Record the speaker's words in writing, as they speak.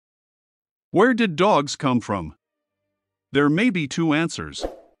Where did dogs come from? There may be two answers.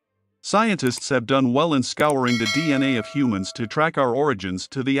 Scientists have done well in scouring the DNA of humans to track our origins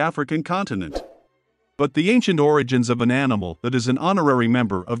to the African continent. But the ancient origins of an animal that is an honorary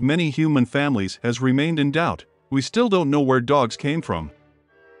member of many human families has remained in doubt. We still don't know where dogs came from.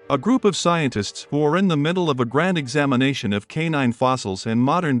 A group of scientists who are in the middle of a grand examination of canine fossils and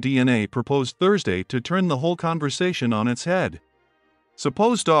modern DNA proposed Thursday to turn the whole conversation on its head.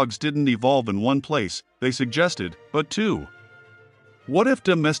 Suppose dogs didn't evolve in one place, they suggested, but two. What if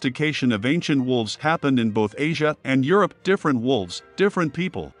domestication of ancient wolves happened in both Asia and Europe? Different wolves, different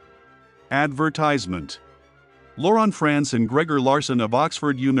people. Advertisement. Laurent France and Gregor Larsen of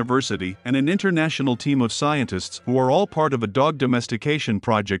Oxford University and an international team of scientists who are all part of a dog domestication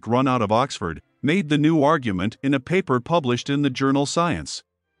project run out of Oxford, made the new argument in a paper published in the journal Science.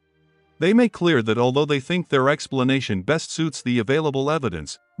 They make clear that although they think their explanation best suits the available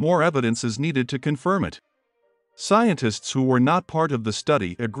evidence, more evidence is needed to confirm it. Scientists who were not part of the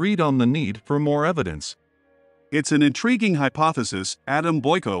study agreed on the need for more evidence. It's an intriguing hypothesis, Adam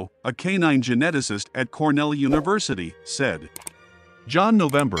Boyko, a canine geneticist at Cornell University, said. John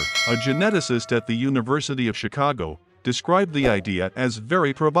November, a geneticist at the University of Chicago, described the idea as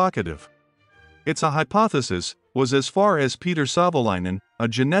very provocative. It's a hypothesis, was as far as Peter Savolainen, a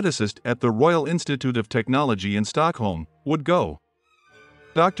geneticist at the Royal Institute of Technology in Stockholm, would go.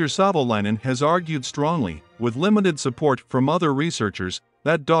 Dr. Savolainen has argued strongly, with limited support from other researchers,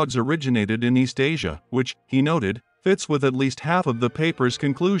 that dogs originated in East Asia, which, he noted, fits with at least half of the paper's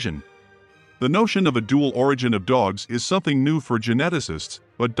conclusion. The notion of a dual origin of dogs is something new for geneticists,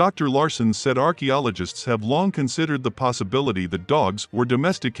 but Dr. Larsen said archaeologists have long considered the possibility that dogs were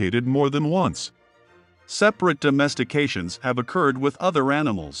domesticated more than once. Separate domestications have occurred with other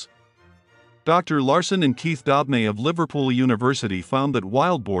animals. Dr. Larsen and Keith Dobney of Liverpool University found that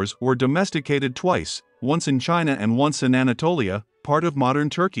wild boars were domesticated twice, once in China and once in Anatolia, part of modern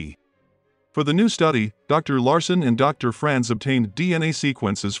Turkey. For the new study, Dr. Larsen and Dr. Franz obtained DNA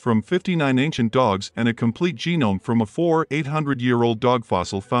sequences from 59 ancient dogs and a complete genome from a 800-year-old dog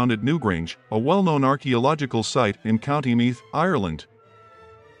fossil found at Newgrange, a well-known archaeological site in County Meath, Ireland.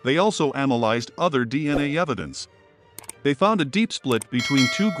 They also analyzed other DNA evidence. They found a deep split between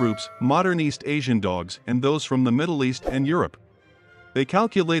two groups, modern East Asian dogs and those from the Middle East and Europe. They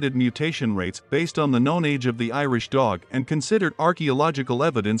calculated mutation rates based on the known age of the Irish dog and considered archaeological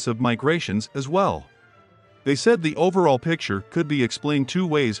evidence of migrations as well. They said the overall picture could be explained two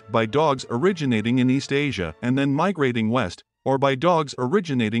ways: by dogs originating in East Asia and then migrating west, or by dogs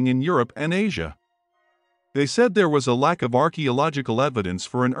originating in Europe and Asia. They said there was a lack of archaeological evidence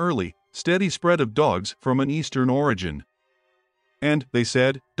for an early, steady spread of dogs from an Eastern origin. And, they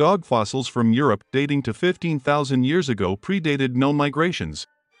said, dog fossils from Europe dating to 15,000 years ago predated known migrations.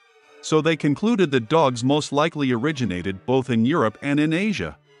 So they concluded that dogs most likely originated both in Europe and in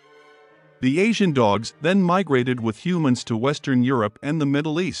Asia. The Asian dogs then migrated with humans to Western Europe and the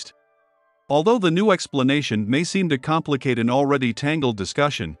Middle East. Although the new explanation may seem to complicate an already tangled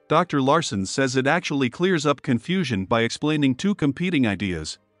discussion, Dr. Larsen says it actually clears up confusion by explaining two competing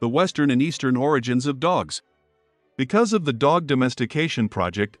ideas: the Western and Eastern origins of dogs. Because of the dog domestication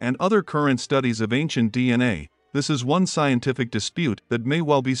project and other current studies of ancient DNA, this is one scientific dispute that may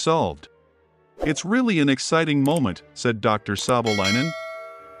well be solved. It's really an exciting moment, said Dr. Savolainen.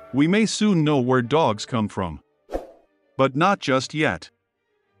 We may soon know where dogs come from. But not just yet.